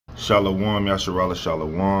Shalom, Yasharala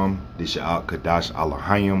Shalom. This is Kadash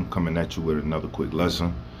Alahayim coming at you with another quick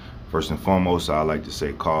lesson. First and foremost, I like to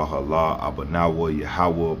say Call Hala, Abanawa,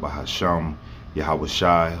 Yahweh, Bahasham,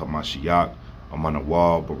 H.O.I, Hamashiach,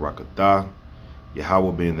 Amanawal, Barakatah.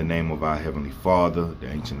 Yahweh being the name of our Heavenly Father, the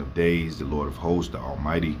Ancient of Days, the Lord of Hosts, the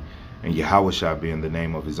Almighty, and Yahweh being the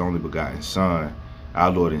name of His only begotten Son, our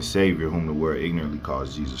Lord and Savior, whom the world ignorantly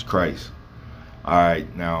calls Jesus Christ. All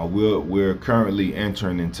right, now we're currently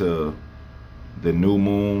entering into the new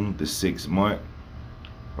moon, the 6th month,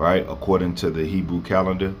 right? According to the Hebrew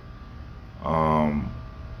calendar. And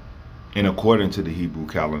according to the Hebrew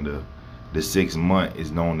calendar, the 6th month is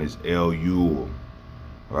known as Elul,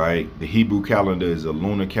 right? The Hebrew calendar is a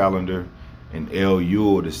lunar calendar, and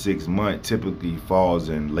Elul, the 6th month, typically falls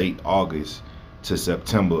in late August to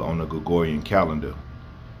September on the Gregorian calendar.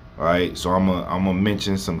 All right, so I'm gonna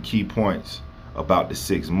mention some key points about the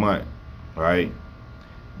 6th month, right?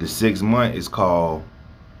 The 6th month is called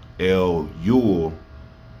Elul,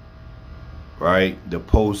 right? The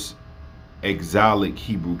post-exilic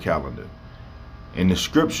Hebrew calendar. In the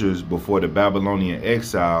scriptures before the Babylonian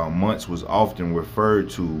exile, months was often referred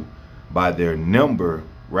to by their number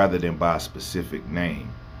rather than by a specific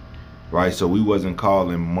name, right? So we wasn't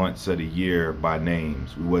calling months of the year by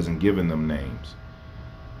names. We wasn't giving them names,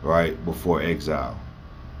 right? Before exile.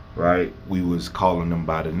 Right, we was calling them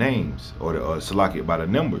by the names, or select it by the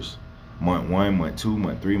numbers. Month 1, month 2,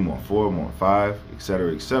 month 3, month 4, month 5,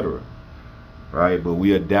 etc., etc. Right, but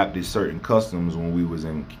we adapted certain customs when we was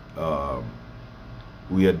in.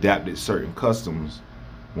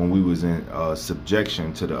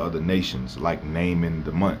 Subjection to the other nations, like naming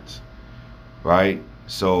the months. Right,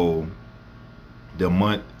 so the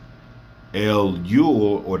month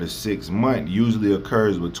Elul, or the 6th month, usually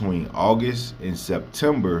occurs between August and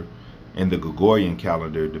September in the Gregorian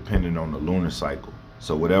calendar, depending on the lunar cycle.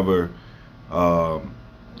 So whatever the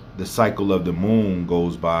cycle of the moon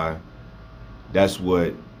goes by, that's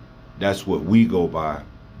what we go by,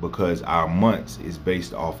 because our months is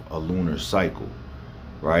based off a lunar cycle,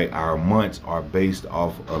 right? Our months are based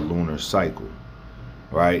off a lunar cycle,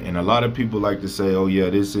 right? And a lot of people like to say, oh yeah,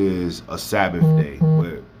 this is a Sabbath day,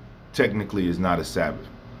 but technically it's not a Sabbath,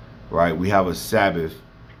 right? We have a Sabbath,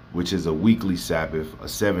 which is a weekly Sabbath, a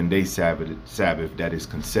 7-day Sabbath that is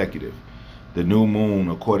consecutive. The new moon,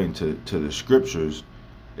 according to the scriptures,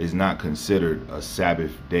 is not considered a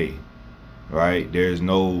Sabbath day, right? There's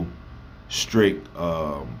no strict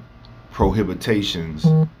prohibitions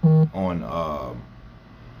on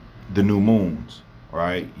the new moons,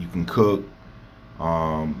 right? You can cook.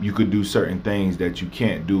 You could do certain things that you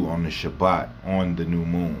can't do on the Shabbat on the new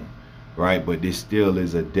moon, right? But this still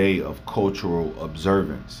is a day of cultural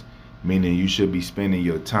observance, meaning you should be spending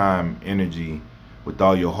your time, energy, with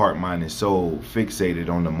all your heart, mind, and soul fixated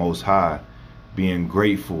on the Most High, being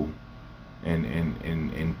grateful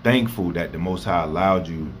and thankful that the Most High allowed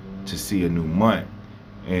you to see a new month.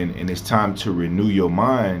 And it's time to renew your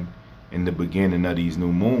mind in the beginning of these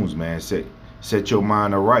new moons, man. Set your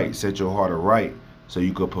mind aright, set your heart aright, so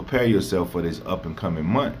you could prepare yourself for this up and coming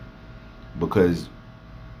month. Because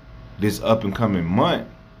this up and coming month,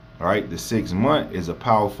 right, the 6th month, is a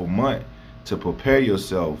powerful month to prepare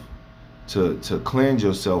yourself, to cleanse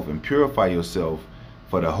yourself and purify yourself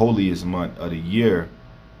for the holiest month of the year,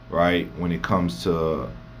 right, when it comes to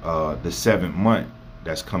the 7th month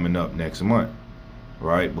that's coming up next month,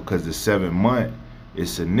 right? Because the 7th month is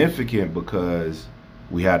significant because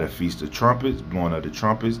we had a Feast of Trumpets, blowing of the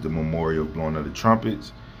trumpets, the memorial of blowing of the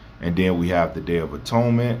trumpets, and then we have the Day of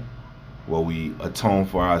Atonement, where we atone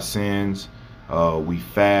for our sins. We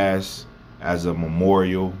fast as a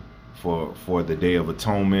memorial for the Day of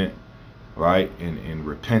Atonement, right, in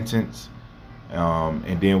repentance.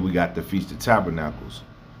 And then we got the Feast of Tabernacles,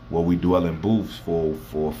 where we dwell in booths for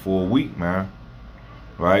a full week, man.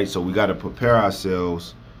 Right, so we got to prepare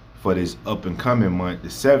ourselves for this up and coming month, the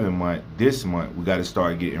 7th month. This month we got to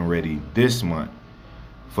start getting ready this month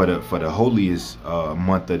for the holiest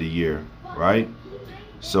month of the year, right?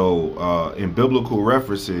 So in biblical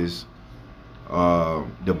references,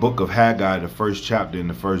 the book of Haggai, the 1st chapter in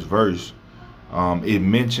the 1st verse, it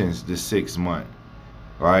mentions the 6th month,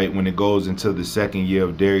 right? When it goes into the 2nd year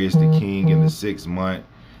of Darius the king, in the 6th month,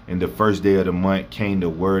 in the 1st day of the month, came the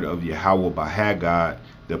word of Yahweh by Haggai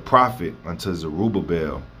the prophet unto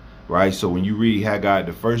Zerubbabel, right? So when you read Haggai,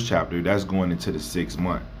 the 1st chapter, that's going into the 6th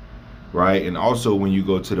month, right? And also when you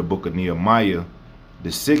go to the book of Nehemiah, the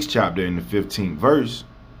 6th chapter in the 15th verse,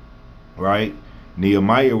 right?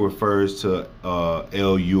 Nehemiah refers to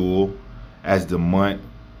Elul as the month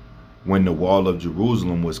when the wall of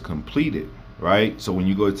Jerusalem was completed, right? So when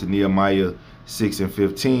you go to Nehemiah 6 and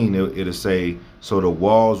 15, it'll say, so the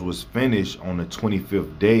walls was finished on the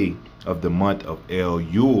 25th day of the month of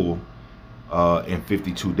Elul, in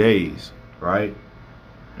 52 days, right?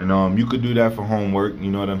 And you could do that for homework.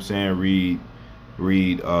 You know what I'm saying?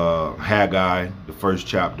 Read Haggai, the first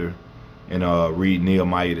chapter, and read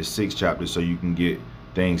Nehemiah, the 6th chapter, so you can get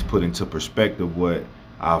things put into perspective what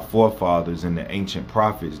our forefathers and the ancient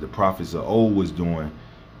prophets, the prophets of old, was doing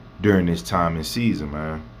during this time and season,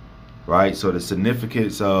 man. Right? So the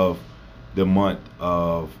significance of the month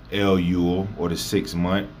of Elul, or the 6th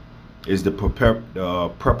month, is the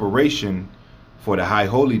preparation for the high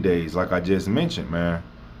holy days, like I just mentioned, man.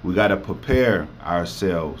 We got to prepare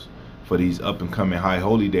ourselves for these up and coming high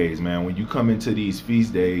holy days, man. When you come into these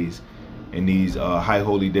feast days and these high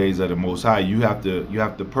holy days of the Most High, you have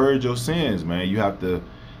to purge your sins, man. You have to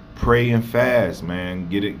pray and fast, man.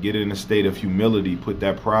 Get in a state of humility. Put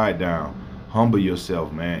that pride down. Humble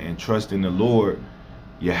yourself, man, and trust in the Lord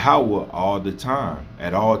Yahweh all the time,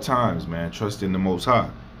 at all times, man. Trust in the Most High,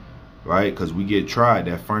 right? Because we get tried.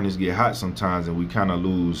 That furnace get hot sometimes, and we kind of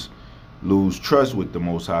lose trust with the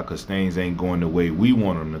Most High because things ain't going the way we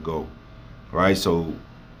want them to go, right? So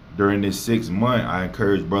during this 6th month, I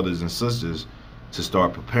encourage brothers and sisters to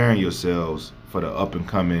start preparing yourselves for the up and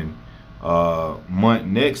coming month,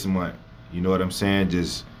 next month. You know what I'm saying?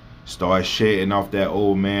 Just start shedding off that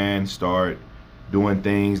old man. Start doing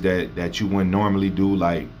things that you wouldn't normally do,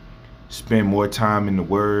 like spend more time in the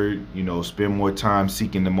Word. You know, spend more time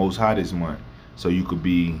seeking the Most High this month, so you could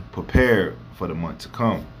be prepared for the month to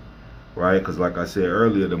come, right? Because like I said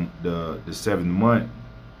earlier, the 7th month,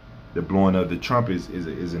 the blowing of the trumpet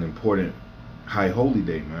is an important high holy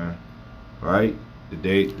day, man. Right? The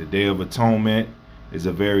day of atonement is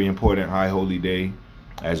a very important high holy day,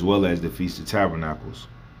 as well as the Feast of Tabernacles.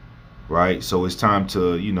 Right? So it's time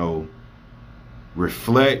to, you know,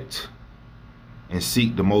 reflect and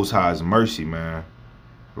seek the Most High's mercy, man.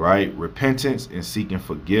 Right? Repentance and seeking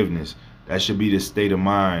forgiveness. That should be the state of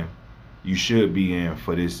mind you should be in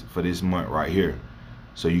for this month right here.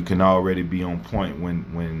 So you can already be on point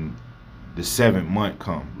when the 7th month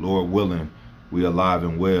come. Lord willing, we alive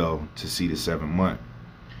and well to see the 7th month.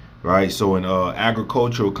 Right? So in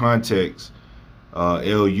agricultural context,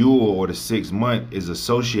 Elul, or the 6th month, is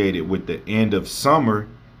associated with the end of summer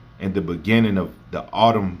and the beginning of the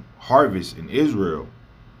autumn harvest in Israel.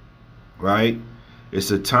 Right?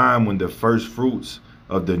 It's a time when the first fruits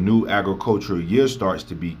of the new agricultural year starts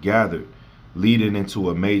to be gathered, leading into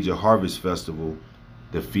a major harvest festival,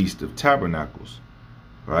 the Feast of Tabernacles,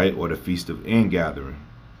 right? Or the Feast of Ingathering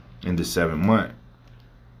in the 7th month.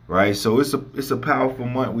 Right? So it's a powerful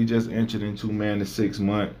month we just entered into, man, the 6th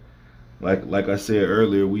month. Like I said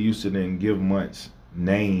earlier, we used to then give months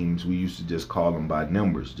names. We used to just call them by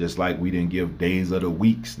numbers. Just like we didn't give days of the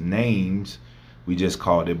weeks names, we just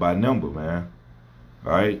called it by number, man.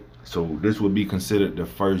 All right? So this would be considered the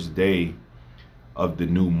first day of the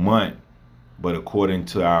new month. But according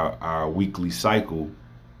to our weekly cycle,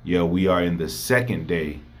 yeah, we are in the 2nd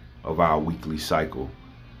day of our weekly cycle.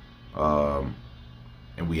 And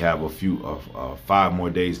we have 5 more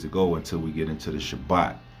days to go until we get into the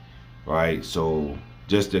Shabbat. Right? So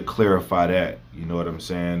just to clarify that, you know what I'm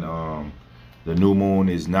saying? The new moon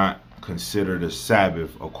is not considered a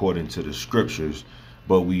Sabbath according to the scriptures,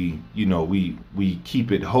 but we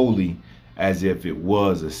keep it holy as if it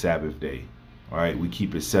was a Sabbath day. Right? We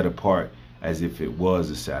keep it set apart as if it was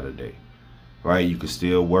a Saturday. Right? You can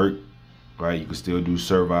still work, right? You can still do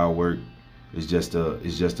servile work. It's just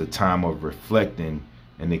a time of reflecting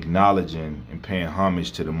and acknowledging and paying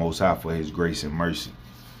homage to the Most High for His grace and mercy.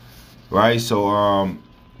 Right? So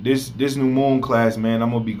this new moon class, man,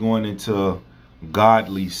 I'm gonna be going into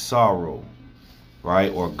godly sorrow,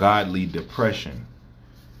 right? Or godly depression.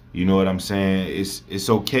 You know what I'm saying? It's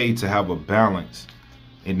okay to have a balance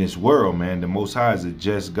in this world, man. The Most High is a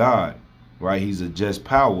just God, right? He's a just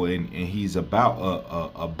power, and He's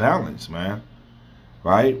about a balance, man.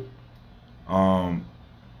 Right?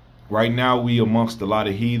 Right now we amongst a lot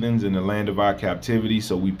of heathens in the land of our captivity,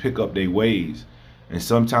 so we pick up their ways. And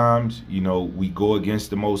sometimes, you know, we go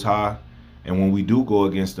against the Most High. And when we do go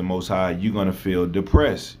against the Most High, you're going to feel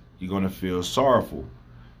depressed. You're going to feel sorrowful,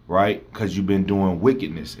 right? Because you've been doing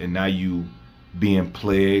wickedness, and now you being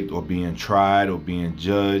plagued or being tried or being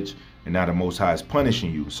judged, and now the Most High is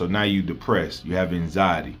punishing you. So now you're depressed. You have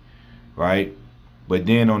anxiety, right? But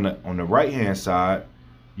then on the right-hand side,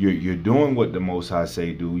 you're doing what the Most High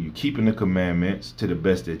say do. You're keeping the commandments to the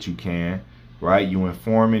best that you can. Right? You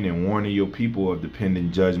informing and warning your people of the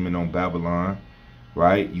pending judgment on Babylon.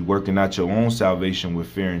 Right? You working out your own salvation with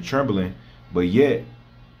fear and trembling, but yet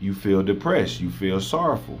you feel depressed. You feel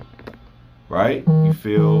sorrowful. right? You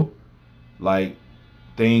feel like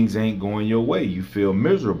things ain't going your way. You feel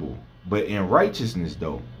miserable. But in righteousness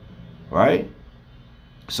though, right?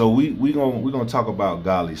 So we gonna talk about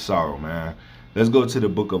godly sorrow, man. Let's go to the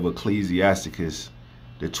book of Ecclesiasticus,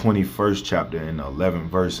 the 21st chapter and the 11th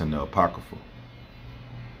verse in the Apocrypha.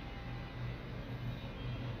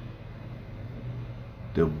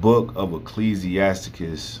 The book of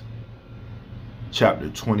Ecclesiasticus, chapter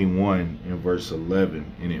 21 and verse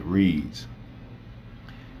 11, and it reads,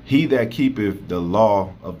 He that keepeth the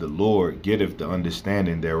law of the Lord getteth the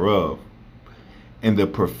understanding thereof, and the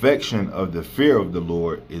perfection of the fear of the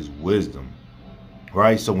Lord is wisdom.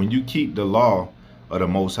 Right? So when you keep the law of the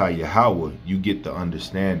Most High Yahweh, you get the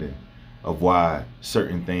understanding of why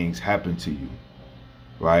certain things happen to you.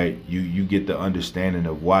 Right? You get the understanding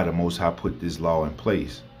of why the Most High put this law in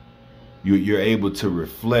place. You're able to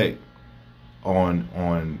reflect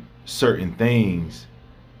on certain things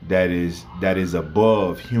that is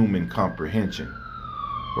above human comprehension.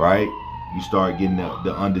 Right? You start getting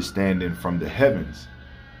the understanding from the heavens.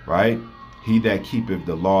 Right? He that keepeth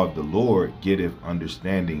the law of the Lord getteth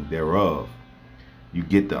understanding thereof. You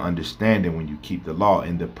get the understanding when you keep the law,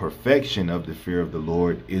 and the perfection of the fear of the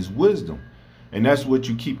Lord is wisdom. And that's what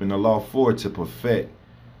you keep in the law for, to perfect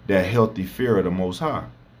that healthy fear of the Most High,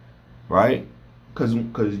 right? Because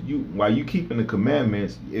while you keeping the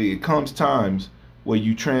commandments, it comes times where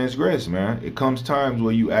you transgress, man. It comes times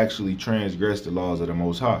where you actually transgress the laws of the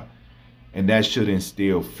Most High, and that should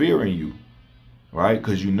instill fear in you, right?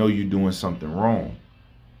 Because you know you're doing something wrong,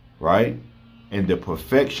 right? And the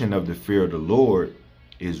perfection of the fear of the Lord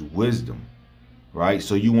is wisdom, right?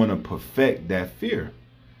 So you want to perfect that fear.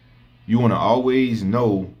 You want to always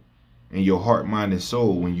know in your heart, mind, and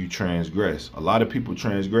soul when you transgress. A lot of people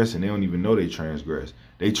transgress and they don't even know they transgress.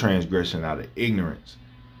 They transgression out of ignorance,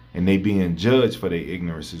 and they being judged for their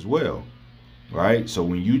ignorance as well, right? So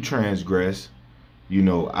when you transgress, you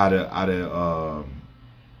know, out of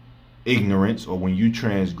ignorance, or when you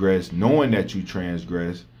transgress knowing that you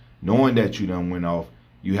transgress, knowing that you done went off,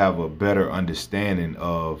 you have a better understanding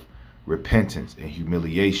of repentance and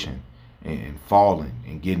humiliation and falling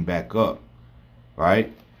and getting back up,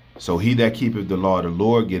 right? So he that keepeth the law of the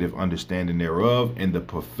Lord getteth understanding thereof, and the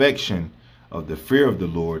perfection of the fear of the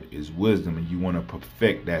Lord is wisdom. And you want to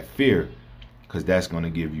perfect that fear, because that's going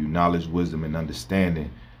to give you knowledge, wisdom, and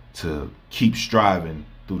understanding to keep striving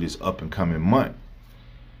through this up and coming month,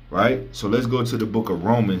 right? So let's go to the book of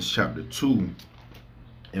Romans chapter 2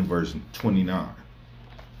 and verse 29.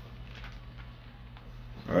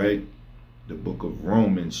 All right, the book of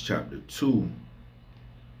Romans chapter 2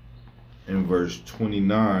 and verse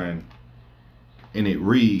 29, and it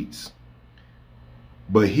reads,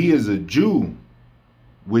 But he is a Jew,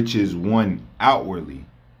 which is one outwardly.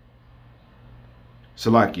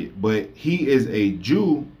 But he is a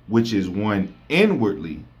Jew, which is one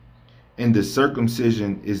inwardly, and the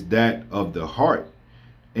circumcision is that of the heart,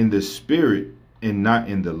 in the spirit, and not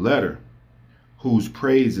in the letter, whose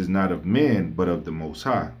praise is not of men, but of the Most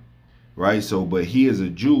High. Right? So, but he is a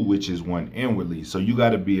Jew, which is one inwardly. So you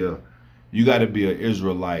gotta be an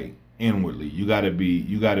Israelite inwardly. You gotta be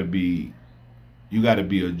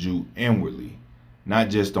a Jew inwardly, not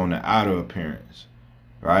just on the outer appearance,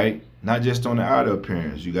 right? Not just on the outer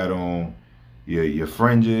appearance. You got on your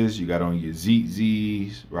fringes, you got on your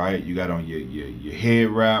tzitzis, right? You got on your head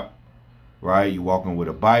wrap, right? You walking with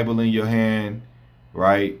a Bible in your hand,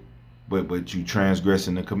 right? But you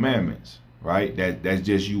transgressing the commandments, right? That's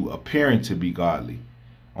just you appearing to be godly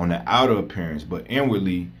on the outer appearance, but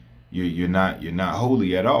inwardly you're not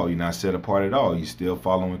holy at all. You're not set apart at all. You're still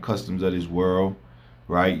following customs of this world,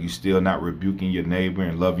 right? You're still not rebuking your neighbor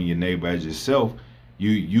and loving your neighbor as yourself.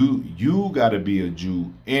 You got to be a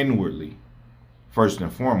Jew inwardly, first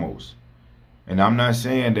and foremost. And I'm not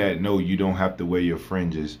saying that, no, you don't have to wear your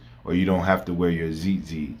fringes or you don't have to wear your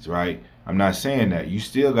tzitzis, right? I'm not saying that. You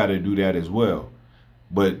still got to do that as well.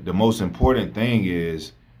 But the most important thing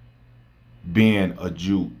is being a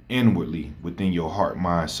Jew inwardly within your heart,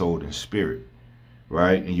 mind, soul, and spirit,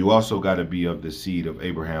 right? And you also got to be of the seed of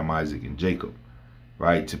Abraham, Isaac, and Jacob,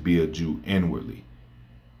 right? To be a Jew inwardly.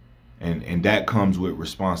 And that comes with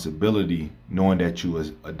responsibility, knowing that you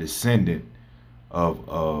is a descendant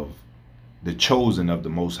of the chosen of the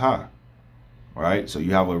Most High, right? So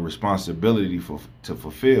you have a responsibility to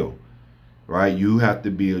fulfill, right? You have to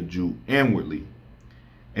be a Jew inwardly.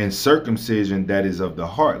 And circumcision that is of the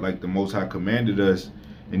heart, like the Most High commanded us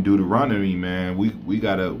in Deuteronomy, man. We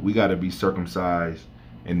gotta be circumcised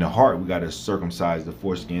in the heart. We gotta circumcise the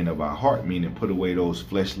foreskin of our heart, meaning put away those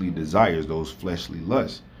fleshly desires, those fleshly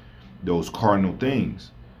lusts, those carnal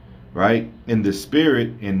things, right? In the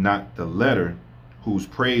spirit and not the letter, whose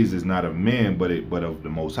praise is not of men, but of the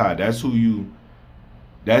Most High. That's who you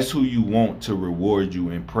want to reward you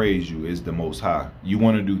and praise you, is the Most High. You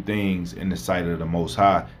want to do things in the sight of the Most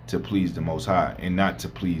High to please the Most High and not to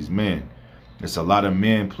please men. It's a lot of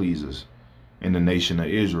men pleasers in the nation of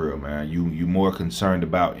Israel, man. You more concerned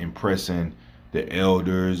about impressing the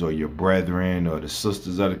elders or your brethren or the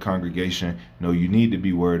sisters of the congregation. No, you need to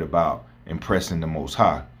be worried about impressing the Most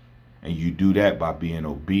High. And you do that by being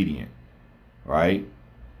obedient, right?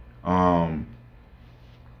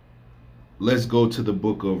 Let's go to the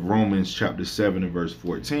book of Romans chapter 7 and verse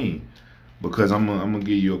 14, because I'm gonna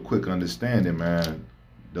give you a quick understanding, man.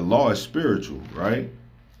 The law is spiritual, right?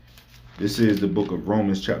 This is the book of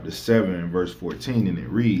Romans chapter 7 and verse 14, and it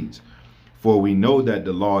reads, "For we know that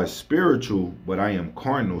the law is spiritual, but I am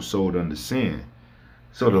carnal, sold under sin."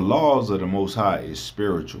 So the laws of the Most High is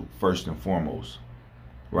spiritual, first and foremost,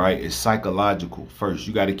 right? It's psychological first.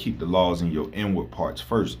 You got to keep the laws in your inward parts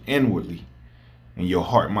first, inwardly, in your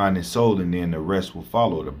heart, mind, and soul, and then the rest will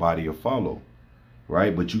follow. The body will follow,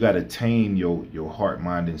 right? But you got to tame your heart,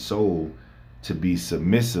 mind, and soul to be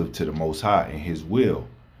submissive to the Most High and His will,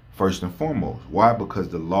 first and foremost. Why? Because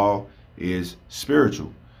the law is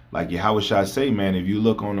spiritual. Like H.O.I say, man, if you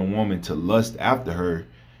look on a woman to lust after her,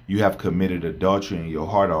 you have committed adultery in your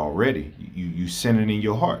heart already. You sinning in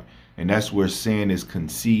your heart. And that's where sin is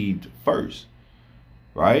conceived first,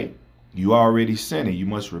 right? You already sinning. You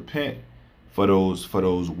must repent for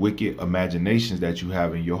those wicked imaginations that you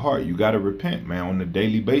have in your heart. You got to repent, man, on a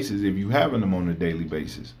daily basis, if you having them on a daily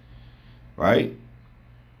basis, right?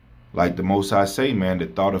 Like the Most High say, man, the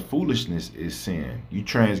thought of foolishness is sin. You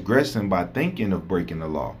transgressing by thinking of breaking the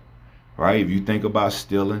law, right? If you think about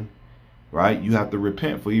stealing, right, you have to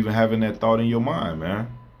repent for even having that thought in your mind, man,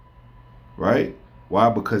 right? Why?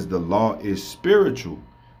 Because the law is spiritual,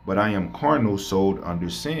 but I am carnal, sold under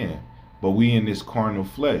sin. But we in this carnal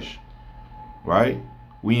flesh, right?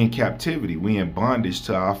 We in captivity. We in bondage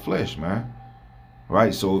to our flesh, man.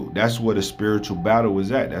 Right? So that's where the spiritual battle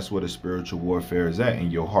is at. That's where the spiritual warfare is at, in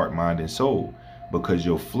your heart, mind, and soul. Because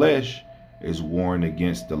your flesh is warring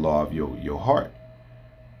against the law of your heart.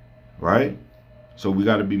 Right? So we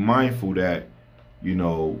got to be mindful that, you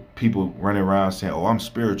know, people running around saying, oh, I'm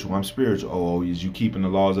spiritual, I'm spiritual. Oh, is you keeping the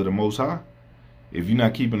laws of the Most High? If you're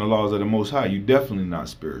not keeping the laws of the Most High, you're definitely not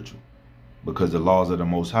spiritual. Because the laws of the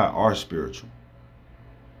Most High are spiritual,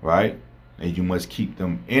 right? And you must keep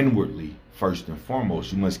them inwardly first and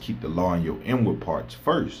foremost. You must keep the law in your inward parts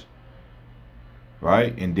first,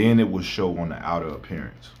 right? And then it will show on the outer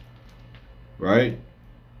appearance, right?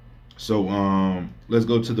 So let's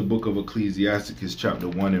go to the book of Ecclesiastes chapter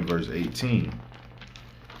 1 and verse 18.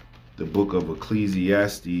 The book of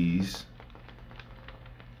Ecclesiastes,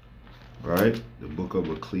 right? The book of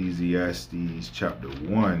Ecclesiastes chapter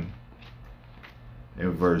 1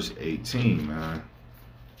 in verse 18, man.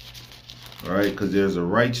 All right, because there's a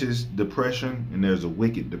righteous depression and there's a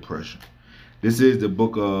wicked depression. This is the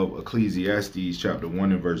book of Ecclesiastes chapter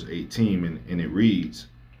 1 and verse 18, and it reads,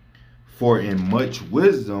 "For in much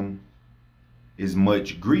wisdom is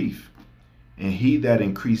much grief, and he that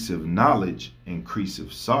increaseth knowledge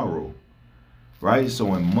increaseth sorrow." Right?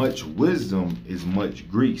 So in much wisdom is much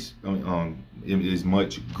grief. Is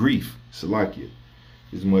much grief. Salakia.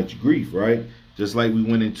 Is much grief, right? Just like we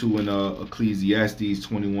went into in Ecclesiastes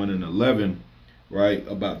 21 and 11, right?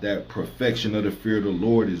 About that perfection of the fear of the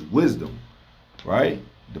Lord is wisdom, right?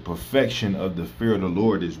 The perfection of the fear of the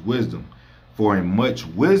Lord is wisdom. For in much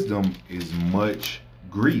wisdom is much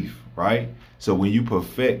grief, right? So when you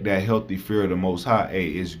perfect that healthy fear of the Most High, hey,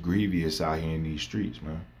 it's grievous out here in these streets,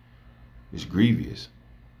 man. It's grievous,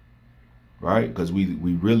 right? Because we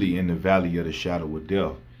really in the valley of the shadow of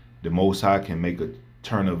death. The Most High can make a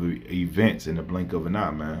turn of events in the blink of an eye,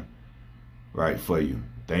 man, right, for you.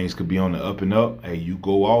 Things could be on the up and up. Hey, you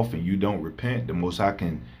go off and you don't repent, the Most High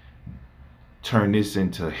can turn this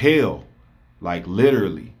into hell, like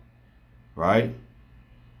literally, right?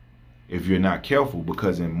 If you're not careful,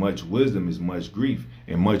 because in much wisdom is much grief.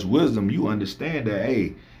 In much wisdom, you understand that,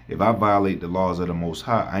 hey, if I violate the laws of the Most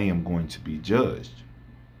High, I am going to be judged.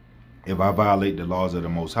 If I violate the laws of the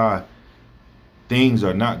Most High, things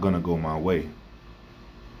are not going to go my way.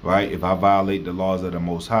 Right? If I violate the laws of the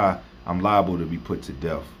Most High, I'm liable to be put to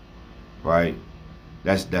death. Right?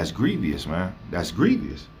 That's grievous, man. That's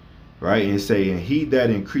grievous. Right? And saying, he that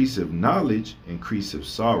increaseth knowledge increaseth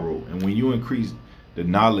sorrow. And when you increase the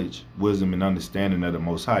knowledge, wisdom, and understanding of the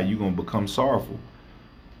Most High, you're going to become sorrowful.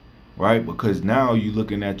 Right? Because now you're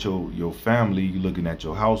looking at your family, you're looking at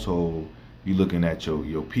your household, you're looking at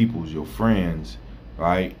your peoples, your friends,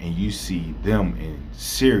 right? And you see them in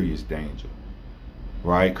serious danger,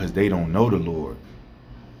 right? Because they don't know the Lord.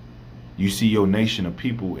 You see your nation of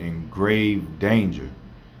people in grave danger,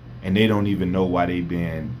 and they don't even know why they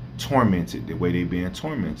being tormented the way they being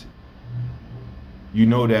tormented. You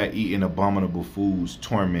know that eating abominable foods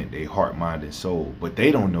torment their heart, mind, and soul, but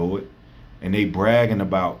they don't know it, and they bragging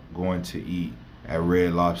about going to eat at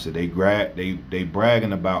Red Lobster. They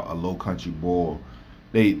bragging about a low country boil.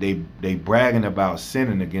 They bragging about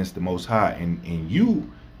sinning against the Most High, and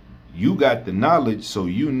you got the knowledge, so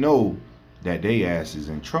you know that they ass is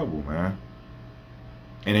in trouble, man.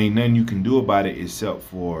 And ain't nothing you can do about it except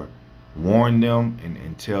for warn them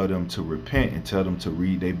and tell them to repent and tell them to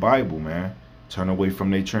read their Bible, man. Turn away from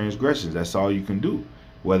their transgressions. That's all you can do,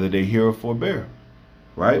 whether they hear or forbear,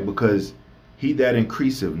 right? Because he that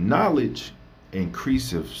increaseth knowledge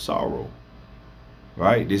increaseth sorrow,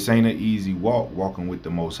 right? This ain't an easy walking with the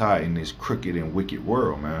Most High in this crooked and wicked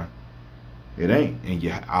world, man. It ain't.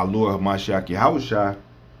 And our Lord H.O.I,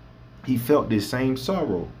 he felt this same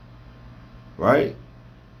sorrow, right?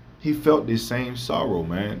 He felt this same sorrow,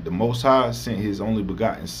 man. The Most High sent his only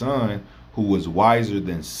begotten son who was wiser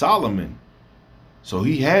than Solomon. So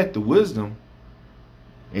he had the wisdom,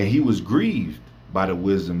 and he was grieved by the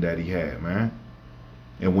wisdom that he had, man.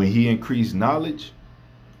 And when he increased knowledge,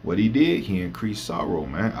 what he did, he increased sorrow,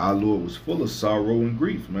 man. Our Lord was full of sorrow and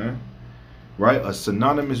grief, man. Right? A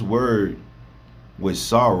synonymous word with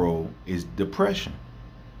sorrow is depression.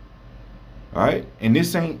 Right? And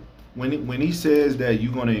this ain't, when he says that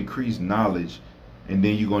you're going to increase knowledge and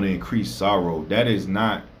then you're going to increase sorrow, that is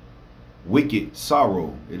not wicked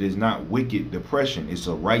sorrow. It is not wicked depression. It's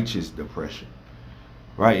a righteous depression,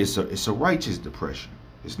 right? It's a righteous depression.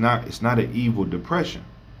 It's not an evil depression.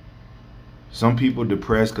 Some people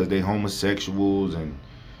depressed because they homosexuals and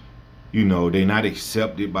they not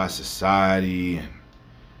accepted by society,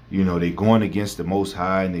 and they going against the Most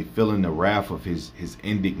High and they feeling the wrath of his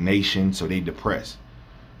indignation, so they depressed,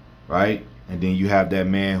 right? And then you have that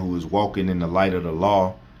man who is walking in the light of the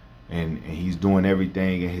law, and he's doing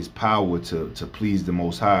everything in his power to please the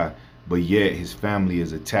Most High, but yet his family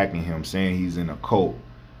is attacking him, saying he's in a cult,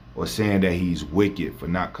 or saying that he's wicked for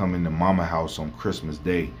not coming to mama house on Christmas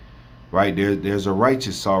Day, right? There's a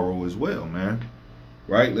righteous sorrow as well, man,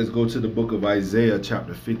 right? Let's go to the book of Isaiah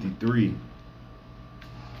chapter 53,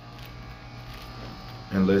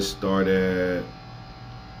 and let's start at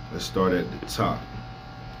the top.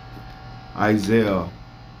 Isaiah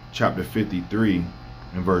chapter 53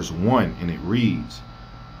 in verse 1, and it reads,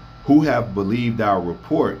 "Who have believed our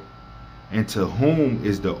report, and to whom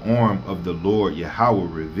is the arm of the Lord Yahweh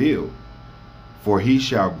revealed? For he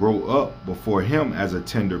shall grow up before him as a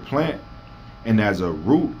tender plant, and as a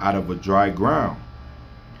root out of a dry ground.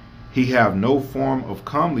 He have no form of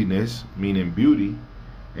comeliness," meaning beauty,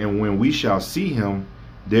 "and when we shall see him,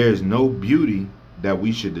 there is no beauty that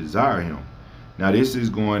we should desire him." Now this is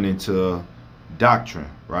going into doctrine,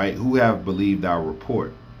 right? Who have believed our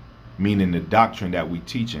report, meaning the doctrine that we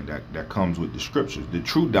teaching, that comes with the scriptures, the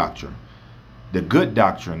true doctrine, the good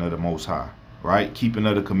doctrine of the Most High, right? Keeping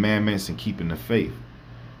of the commandments and keeping the faith,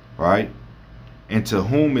 right? "And to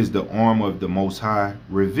whom is the arm of the Most High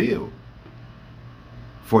revealed?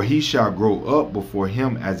 For he shall grow up before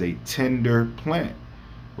him as a tender plant,"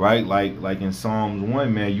 right? Like in Psalms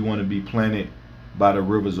 1, man, you want to be planted by the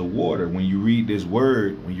rivers of water. When you read this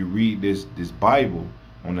word, when you read this Bible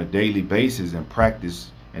on a daily basis and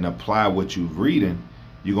practice and apply what you've reading,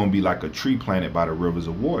 you're going to be like a tree planted by the rivers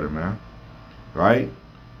of water, man, right?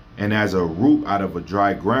 "And as a root out of a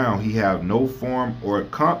dry ground, he have no form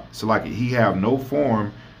he have no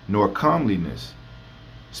form nor comeliness."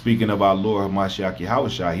 Speaking of our Lord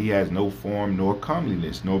H.O.I, he has no form nor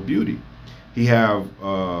comeliness nor beauty. He have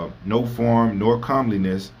no form nor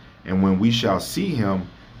comeliness, and when we shall see him,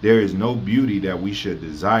 there is no beauty that we should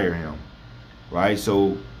desire him, right?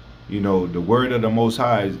 So, the word of the Most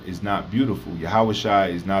High is not beautiful. Yahweh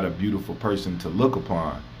is not a beautiful person to look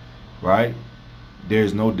upon, right?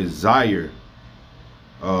 There's no desire.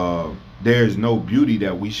 There's no beauty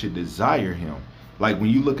that we should desire him. Like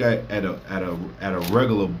when you look at a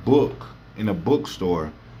regular book in a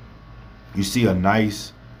bookstore, you see a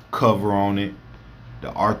nice cover on it.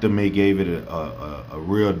 The author may gave it a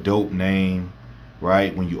real dope name,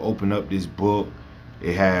 right? When you open up this book,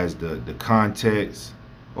 it has the context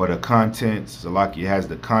or the contents. So like it has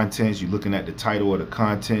the contents. You're looking at the title of the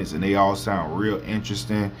contents, and they all sound real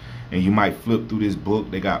interesting. And you might flip through this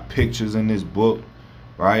book. They got pictures in this book,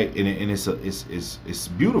 right? And it's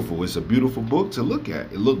beautiful. It's a beautiful book to look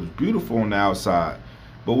at. It looks beautiful on the outside,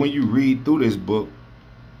 but when you read through this book,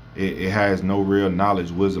 It has no real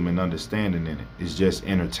knowledge, wisdom, and understanding in it. It's just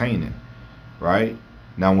entertaining, right?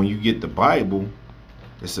 Now, when you get the Bible,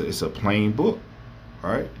 it's a plain book,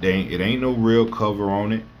 right? It ain't no real cover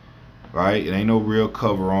on it, right? It ain't no real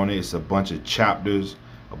cover on it. It's a bunch of chapters,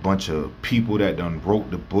 a bunch of people that done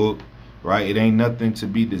wrote the book, right? It ain't nothing to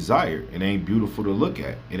be desired. It ain't beautiful to look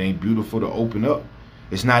at. It ain't beautiful to open up.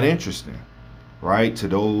 It's not interesting, right? To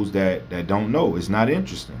those that don't know, it's not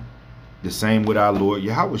interesting. The same with our Lord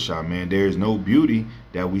Yahushua, man. There is no beauty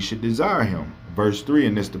that we should desire him. Verse 3,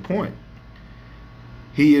 and that's the point.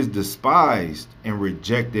 He is despised and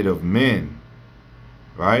rejected of men,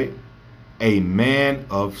 right? A man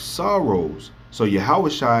of sorrows. So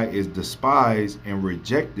Yahushua is despised and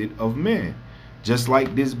rejected of men. Just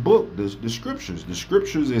like this book, the scriptures. The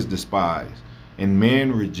scriptures is despised. And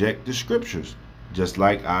men reject the scriptures. Just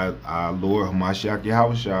like our Lord Hamashiach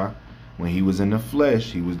Yahushua, when he was in the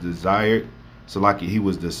flesh, he was desired. So like he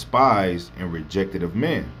was despised and rejected of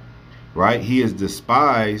men. Right? He is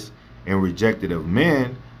despised and rejected of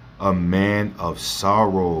men, a man of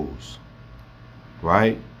sorrows.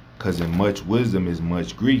 Right? Because in much wisdom is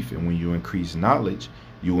much grief. And when you increase knowledge,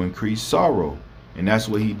 you increase sorrow. And that's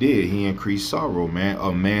what he did. He increased sorrow, man.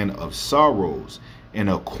 A man of sorrows and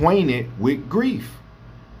acquainted with grief.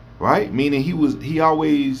 Right? Meaning he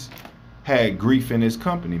always had grief in his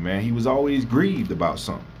company, man. He was always grieved about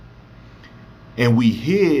something. And we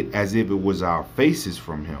hid as if it was our faces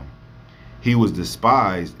from him. He was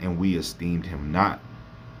despised and we esteemed him not.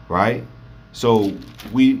 Right? So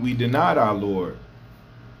we denied our Lord.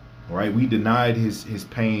 Right? We denied his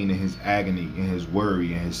pain and his agony and his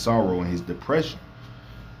worry and his sorrow and his depression.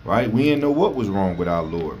 Right? We didn't know what was wrong with our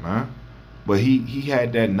Lord, man. But he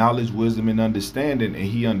had that knowledge, wisdom, and understanding, and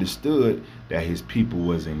he understood that his people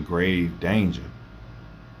was in grave danger.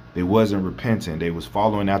 They wasn't repenting. They was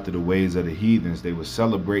following after the ways of the heathens. They was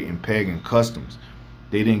celebrating pagan customs.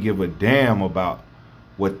 They didn't give a damn about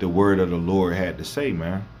what the word of the Lord had to say,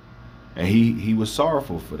 man. And he was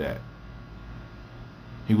sorrowful for that.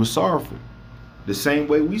 He was sorrowful. The same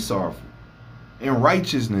way we sorrowful. In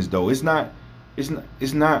righteousness, though, it's not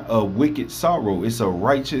a wicked sorrow. It's a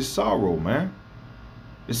righteous sorrow, man.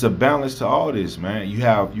 It's a balance to all this, man. You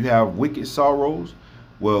have wicked sorrows,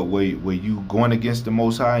 where you going against the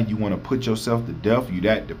Most High and you want to put yourself to death. You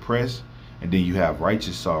that depressed, and then you have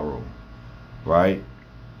righteous sorrow, right?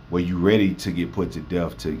 Where you ready to get put to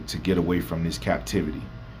death to get away from this captivity,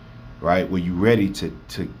 right? Where you ready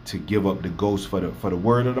to give up the ghost for the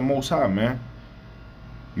word of the Most High, man.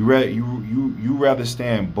 You rather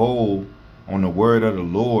stand bold on the word of the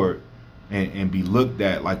Lord and be looked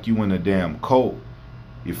at like you in a damn cult.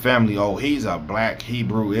 Your family, oh, he's a black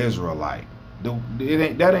Hebrew Israelite.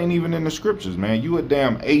 That ain't even in the scriptures, man. You a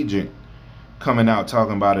damn agent coming out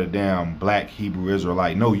talking about a damn black Hebrew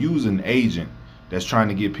Israelite. No, you's an agent that's trying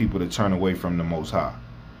to get people to turn away from the Most High.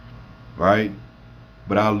 Right?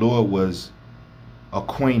 But our Lord was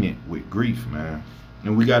acquainted with grief, man.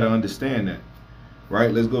 And we got to understand that.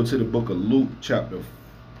 Right? Let's go to the book of Luke, chapter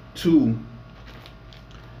 2.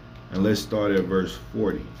 And let's start at verse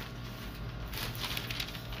 40.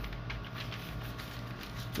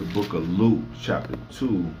 The book of Luke, chapter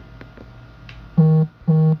 2,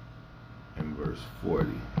 and verse 40.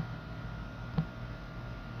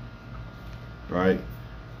 Right?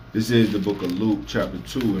 This is the book of Luke, chapter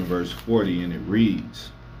 2, and verse 40, and it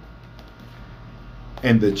reads,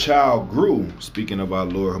 and the child grew, speaking of our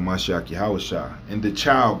Lord Hamashiach Yahushua, and the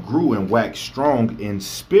child grew and waxed strong in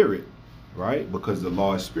spirit, right? Because the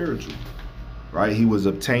law is spiritual, right? He was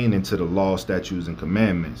obtained into the law, statutes, and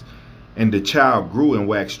commandments. And the child grew and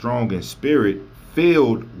waxed strong in spirit,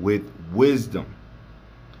 filled with wisdom.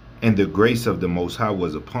 And the grace of the Most High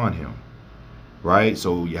was upon him, right?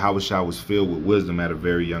 So Yahushua was filled with wisdom at a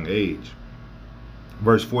very young age.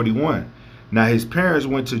 Verse 41. Now his parents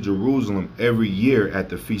went to Jerusalem every year at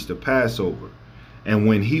the feast of Passover. And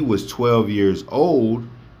when he was 12 years old,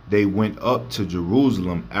 they went up to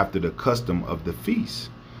Jerusalem after the custom of the feast.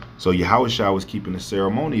 So Yahushua was keeping the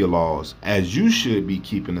ceremonial laws, as you should be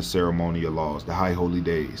keeping the ceremonial laws, the high holy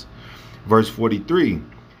days. Verse 43,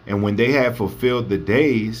 and when they had fulfilled the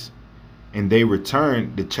days, and they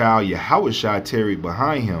returned, the child Yahushua tarried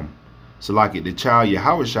behind him. So like it, the child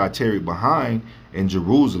Yahushua tarried behind in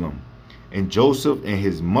Jerusalem, and Joseph and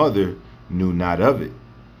his mother knew not of it.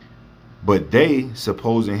 But they,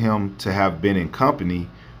 supposing him to have been in company,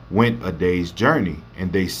 went a day's journey,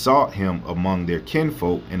 and they sought him among their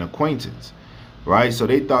kinfolk and acquaintance. Right? So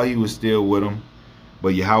they thought he was still with them,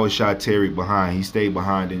 but Yahushua tarried behind. He stayed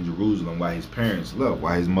behind in Jerusalem while his parents left,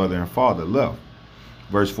 while his mother and father left.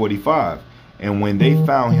 Verse 45, And when they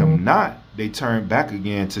found him not, they turned back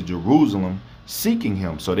again to Jerusalem, seeking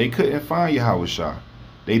him. So they couldn't find Yahushua.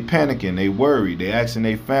 They panicking, they worried, they asking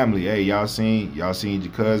their family, hey, y'all seen your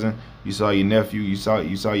cousin? You saw your nephew, you saw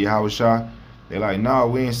Yahushua? They like, no,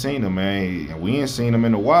 we ain't seen him, man. We ain't seen him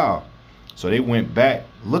in a while. So they went back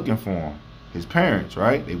looking for him. His parents,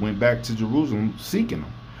 right? They went back to Jerusalem seeking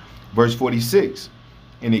him. Verse 46,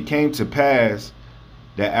 and it came to pass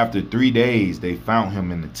that after 3 days they found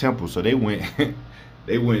him in the temple. So they went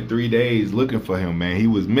they went 3 days looking for him, man. He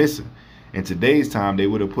was missing. In today's time, they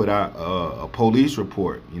would have put out a police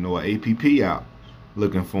report, you know, an APP out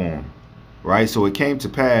looking for him, right? So it came to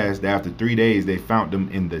pass that after 3 days they found him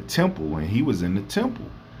in the temple, and he was in the temple,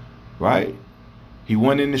 right? He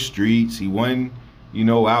wasn't in the streets. He wasn't, you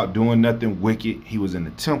know, out doing nothing wicked. He was in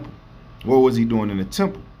the temple. What was he doing in the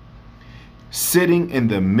temple? Sitting in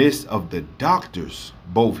the midst of the doctors,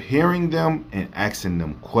 both hearing them and asking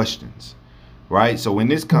them questions, right? So in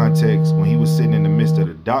this context, when he was sitting in the midst of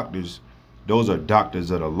the doctors, those are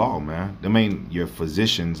doctors of the law, man. Them ain't your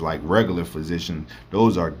physicians like regular physicians.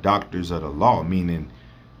 Those are doctors of the law, meaning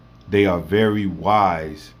they are very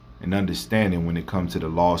wise and understanding when it comes to the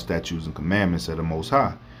law, statutes, and commandments of the Most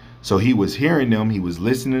High. So he was hearing them, he was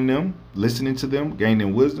listening to them,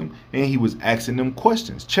 gaining wisdom, and he was asking them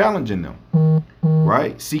questions, challenging them,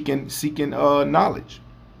 right? Seeking knowledge.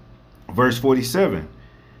 Verse 47,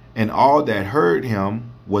 and all that heard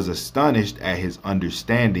him was astonished at his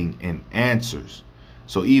understanding and answers.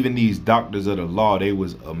 So even these doctors of the law, they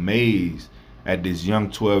was amazed at this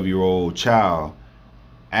young 12-year-old child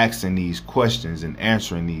asking these questions and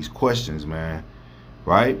answering these questions, man,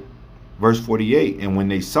 right? Verse 48, and when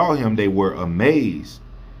they saw him, they were amazed.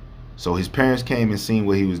 So his parents came and seen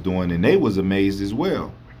what he was doing, and they was amazed as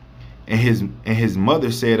well. And his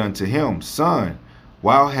mother said unto him, Son,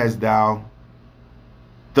 why hast thou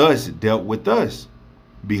thus dealt with us?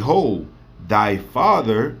 Behold, thy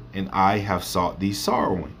father and I have sought thee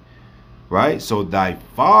sorrowing. Right? So thy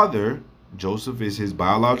father, Joseph is his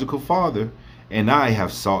biological father, and I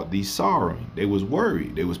have sought thee sorrowing. They was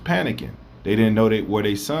worried. They was panicking. They didn't know where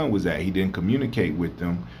their son was at. He didn't communicate with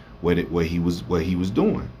them what he was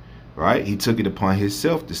doing. Right? He took it upon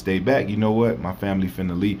himself to stay back. You know what? My family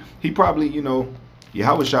finna leave. He probably, you know, he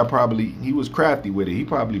was crafty with it. He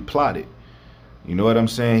probably plotted. You know what I'm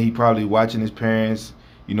saying? He probably watching his parents,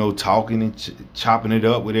 you know, talking and chopping it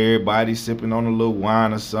up with everybody, sipping on a little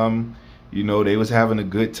wine or something. You know, they was having a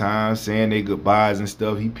good time, saying their goodbyes and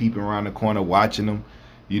stuff. He peeping around the corner watching them.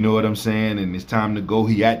 You know what I'm saying? And it's time to go.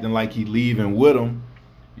 He acting like he leaving with them.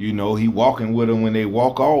 You know, he walking with them when they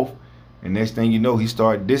walk off. And next thing you know, he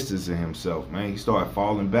started distancing himself, man. He started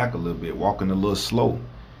falling back a little bit, walking a little slow.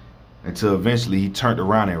 Until eventually he turned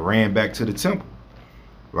around and ran back to the temple.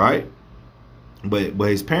 Right? But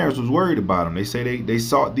his parents was worried about him. They say they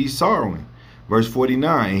sought thee sorrowing. Verse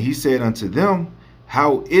 49, and he said unto them,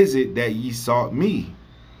 How is it that ye sought me?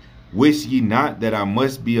 Wist ye not that I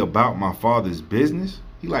must be about my father's business?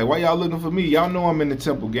 He like, why y'all looking for me? Y'all know I'm in the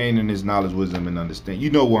temple gaining this knowledge, wisdom, and understanding. You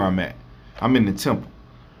know where I'm at. I'm in the temple.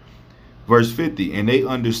 Verse 50, and they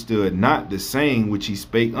understood not the saying which he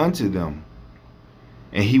spake unto them.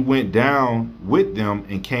 And he went down with them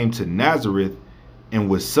and came to Nazareth and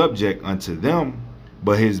was subject unto them.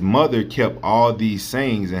 But his mother kept all these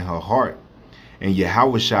sayings in her heart. And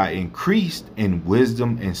Yahushua increased in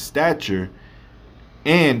wisdom and stature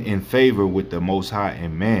and in favor with the Most High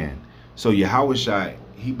and man. So Yahushua,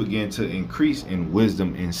 he began to increase in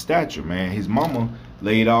wisdom and stature, man. His mama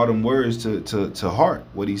laid all them words to heart,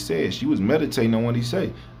 what he said. She was meditating on what he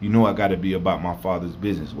said. You know, I got to be about my father's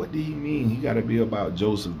business. What did he mean? He got to be about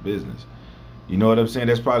Joseph's business. You know what I'm saying?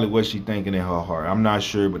 That's probably what she thinking in her heart. I'm not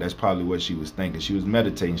sure, but that's probably what she was thinking. She was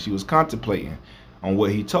meditating. She was contemplating on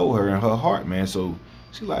what he told her in her heart, man. So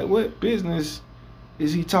she like, what business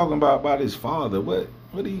is he talking about his father? What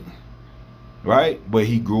he, right? But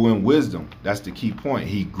he grew in wisdom. That's the key point.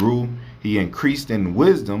 He increased in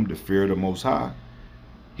wisdom, the fear of the Most High.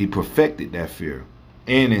 He perfected that fear,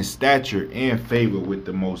 and in stature and favor with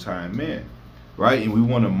the Most High and man. Right? And we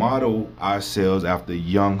want to model ourselves after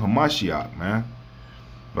young Hamashiach, man.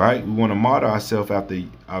 Right? We want to model ourselves after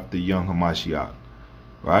young Hamashiach.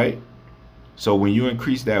 Right? So when you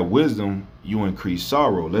increase that wisdom, you increase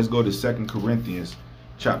sorrow. Let's go to 2 Corinthians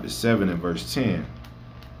chapter 7 and verse 10.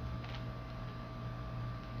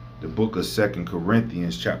 The book of 2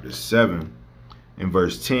 Corinthians chapter 7 and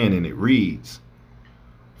verse 10, and it reads,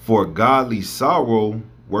 For godly sorrow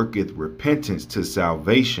worketh repentance to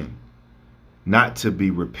salvation, not to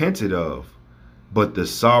be repented of, but the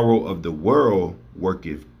sorrow of the world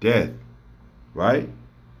worketh death. Right?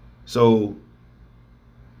 So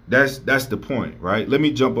That's the point, right? Let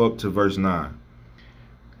me jump up to verse 9.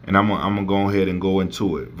 And I'm gonna go ahead and go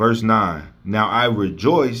into it. Verse 9. Now I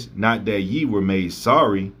rejoice not that ye were made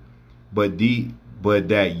sorry, but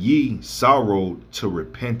that ye sorrowed to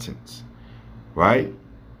repentance. Right?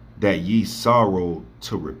 That ye sorrowed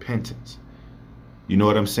to repentance. You know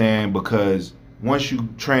what I'm saying? Because once you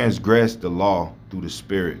transgress the law through the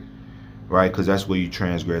Spirit, right? Because that's where you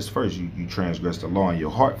transgress first. You transgress the law in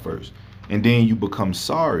your heart first. And then you become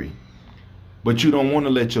sorry. But you don't want to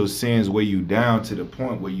let your sins weigh you down to the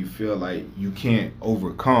point where you feel like you can't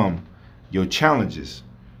overcome your challenges,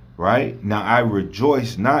 right? Now I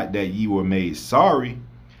rejoice not that ye were made sorry,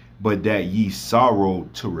 but that ye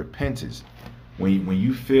sorrowed to repentance. When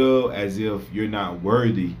you feel as if you're not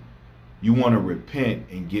worthy, you want to repent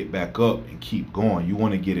and get back up and keep going. You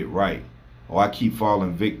want to get it right. Or I keep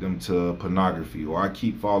falling victim to pornography, or I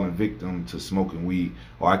keep falling victim to smoking weed,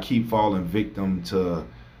 or I keep falling victim to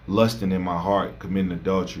lusting in my heart, committing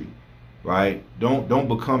adultery, right? Don't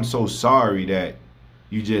become so sorry that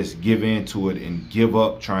you just give in to it and give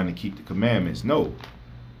up trying to keep the commandments. No,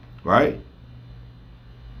 right?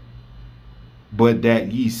 But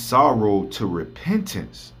that ye sorrow to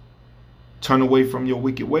repentance. Turn away from your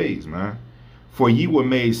wicked ways, man. For ye were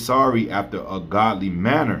made sorry after a godly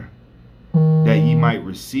manner, that ye might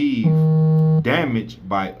receive damage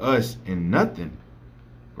by us in nothing,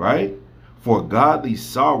 right? For godly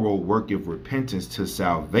sorrow worketh repentance to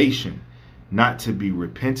salvation, not to be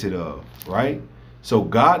repented of, right? So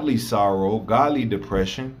godly sorrow, godly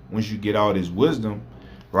depression, once you get all this wisdom,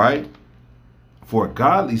 right? For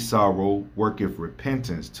godly sorrow worketh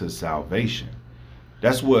repentance to salvation.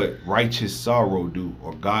 That's what righteous sorrow do,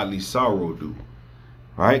 or godly sorrow do,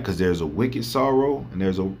 right? Because there's a wicked sorrow and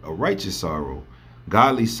there's a righteous sorrow.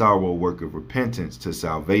 Godly sorrow worketh repentance to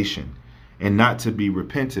salvation, and not to be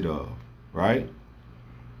repented of, right?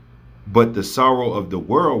 But the sorrow of the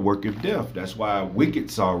world worketh death. That's why wicked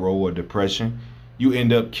sorrow or depression, you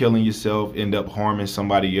end up killing yourself, end up harming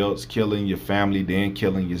somebody else, killing your family, then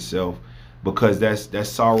killing yourself, because that's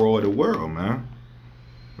sorrow of the world, man,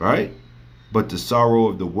 right? But the sorrow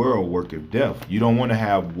of the world worketh death. You don't want to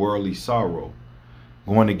have worldly sorrow,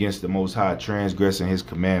 going against the Most High, transgressing his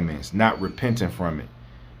commandments, not repenting from it,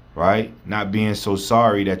 right? Not being so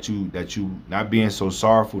sorry not being so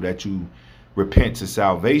sorrowful that you repent to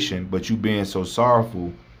salvation, but you being so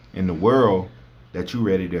sorrowful in the world that you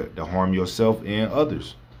ready to harm yourself and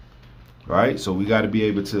others, right? So we got to be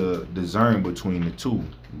able to discern between the two,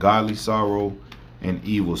 godly sorrow and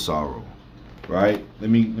evil sorrow, right? Let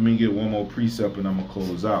me get one more precept and I'm gonna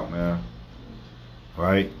close out, man. All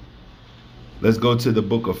right, let's go to the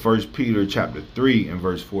book of 1 Peter chapter 3 and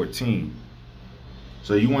verse 14.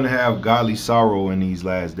 So you want to have godly sorrow in these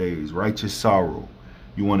last days, righteous sorrow.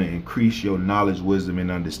 You want to increase your knowledge, wisdom,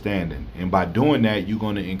 and understanding. And by doing that, you're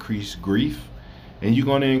going to increase grief and you're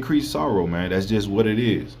going to increase sorrow, man. That's just what it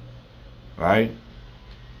is, right?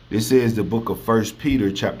 This is the book of 1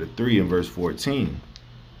 Peter chapter 3 and verse 14.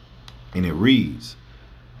 And it reads,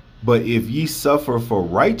 but if ye suffer for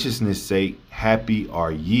righteousness' sake, happy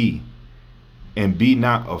are ye. And be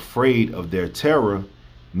not afraid of their terror,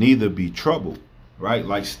 neither be troubled. Right?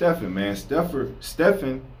 Like Stephen, man.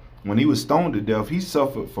 Stephen, when he was stoned to death, he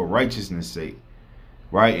suffered for righteousness' sake.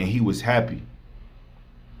 Right? And he was happy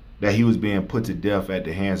that he was being put to death at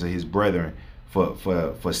the hands of his brethren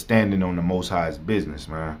for standing on the Most High's business,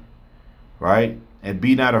 man. Right? And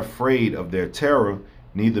be not afraid of their terror,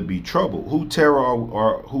 neither be troubled. Who terror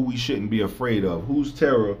or who we shouldn't be afraid of? Whose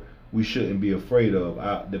terror we shouldn't be afraid of?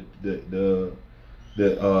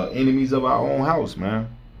 The enemies of our own house,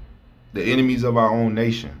 man. The enemies of our own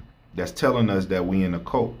nation. That's telling us that we in a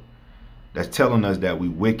cult. That's telling us that we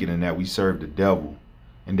wicked and that we serve the devil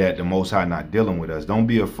and that the Most High not dealing with us. Don't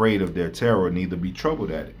be afraid of their terror, neither be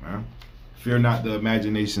troubled at it, man. Fear not the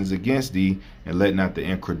imaginations against thee, and let not the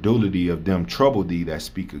incredulity of them trouble thee that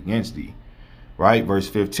speak against thee. Right? Verse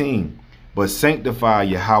 15. But sanctify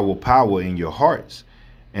Yahweh power in your hearts,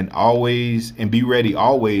 and be ready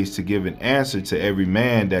always to give an answer to every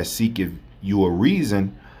man that seeketh you a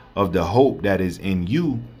reason of the hope that is in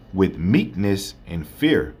you with meekness and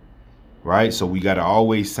fear. Right? So we got to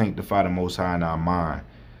always sanctify the Most High in our mind,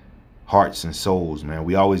 hearts and souls, man.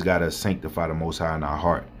 We always got to sanctify the Most High in our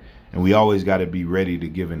heart. And we always got to be ready to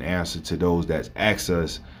give an answer to those that ask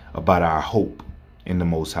us about our hope in the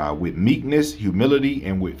Most High with meekness, humility,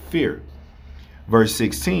 and with fear. Verse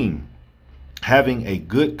 16, having a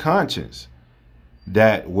good conscience,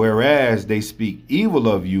 that whereas they speak evil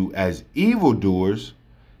of you as evildoers,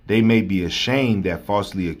 they may be ashamed that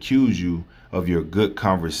falsely accuse you of your good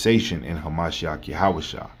conversation in Hamashiach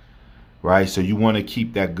Yahushua. right? So you want to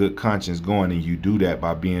keep that good conscience going, and you do that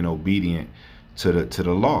by being obedient to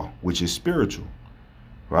the law, which is spiritual,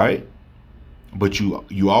 right? But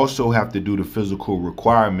you also have to do the physical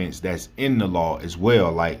requirements that's in the law as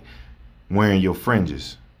well, like wearing your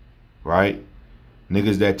fringes, right?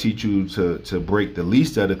 Niggas that teach you to break the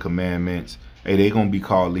least of the commandments, hey, they gonna be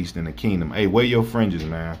called least in the kingdom. Hey, wear your fringes,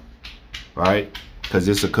 man, right? Because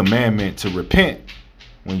it's a commandment to repent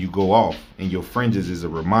when you go off, and your fringes is a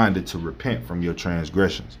reminder to repent from your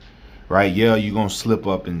transgressions, right? Yeah, you gonna slip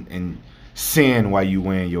up and sin while you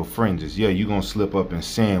wearing your fringes. Yeah, you gonna slip up and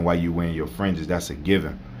sin while you wearing your fringes. That's a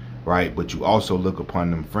given, right? But you also look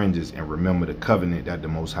upon them fringes and remember the covenant that the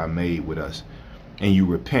Most High made with us, and you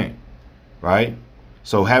repent, right?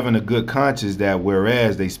 So having a good conscience, that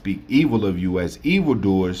whereas they speak evil of you as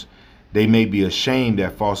evildoers, they may be ashamed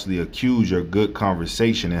that falsely accuse your good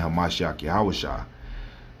conversation in Hamashiach Yahushua.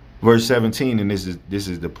 Verse 17, and this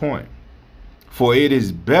is the point. For it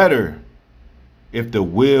is better, if the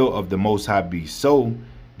will of the Most High be so,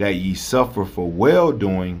 that ye suffer for well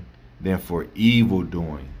doing than for evil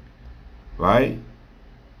doing. Right?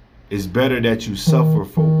 It's better that you suffer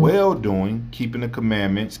for well doing, keeping the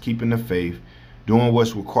commandments, keeping the faith, doing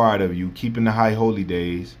what's required of you, keeping the high holy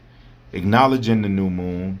days, acknowledging the new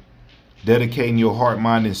moon, dedicating your heart,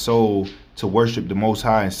 mind, and soul to worship the Most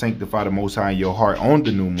High and sanctify the Most High in your heart on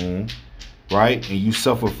the new moon, right? And you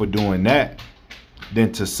suffer for doing that,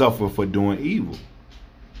 than to suffer for doing evil,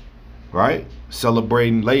 right?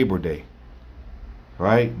 Celebrating Labor Day,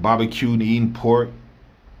 right? Barbecuing, eating pork,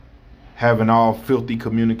 having all filthy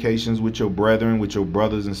communications with your brethren, with your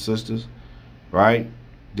brothers and sisters, right?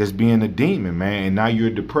 Just being a demon, man. And now you're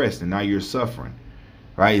depressed and now you're suffering,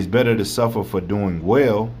 right? It's better to suffer for doing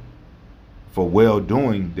well, for well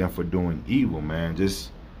doing, than for doing evil, man.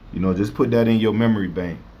 Just, just put that in your memory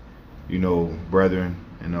bank, brethren,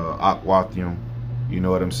 and Akwathium. You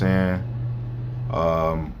know what I'm saying?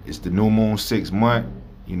 It's the new moon, 6th month.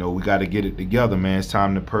 We got to get it together, man. It's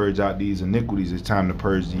time to purge out these iniquities. It's time to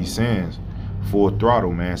purge these sins full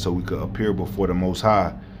throttle, man, so we could appear before the Most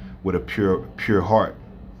High with a pure heart,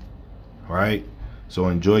 right? So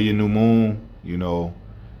enjoy your new moon,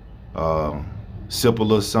 sip a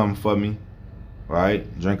little something for me,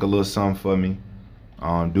 right? Drink a little something for me.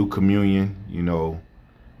 Do communion,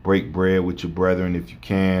 break bread with your brethren if you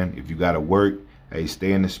can. If you got to work, hey,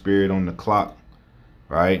 stay in the spirit on the clock,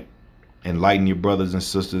 right? Enlighten your brothers and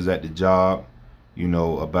sisters at the job,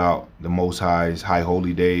 about the Most High's high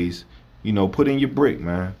holy days. Put in your brick,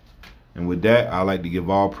 man. And with that, I like to give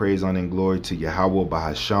all praise, honor, and glory to Yahweh,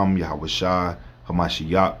 Bahasham, Yahushua,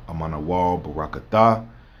 Hamashiach, Amanawal, Barakatah.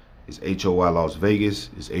 It's H.O.I. Las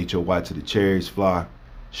Vegas. It's H.O.I. to the cherries fly.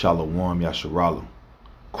 Shalom, Yasharala.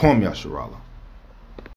 Kwam Yasharala.